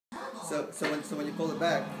So when you pull it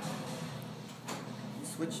back, you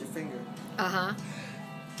switch your finger.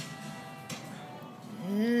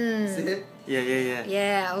 See it? Yeah.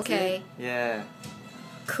 Yeah, okay. Yeah.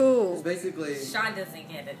 Cool. It's basically... Sean doesn't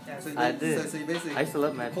get it, though. So I did. So you basically I used to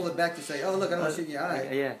love magic. pull it back to say, oh, look, I don't want to shoot in your eye.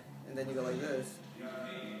 Yeah. And then you go like this.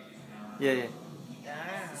 Yeah.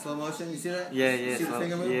 Slow motion, you see that? Yeah. You see the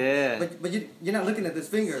finger move? Yeah. But you're not looking at this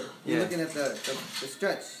finger. You're Yeah. looking at the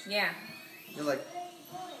stretch. Yeah. You're like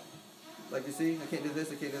you see, I can't do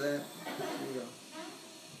this, I can't do that. There you go.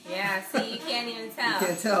 Yeah, see, you can't even tell. You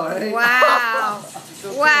can't tell, right? Wow.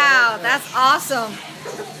 Wow, that's awesome.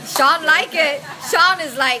 Sean like it. Sean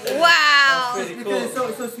is like, wow. That's pretty Because cool.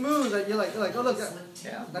 it's so smooth that you're like, oh look,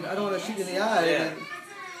 Yeah. I don't want to shoot you in the eye. Yeah.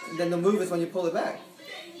 And then the move is when you pull it back.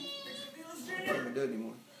 I can't even do it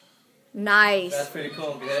anymore. Nice. That's pretty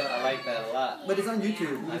cool. Because I like that a lot. But it's on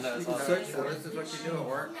YouTube. I know, You it's can on search YouTube. for it. This is what you do at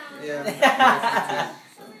work? Yeah.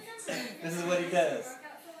 This is what he does.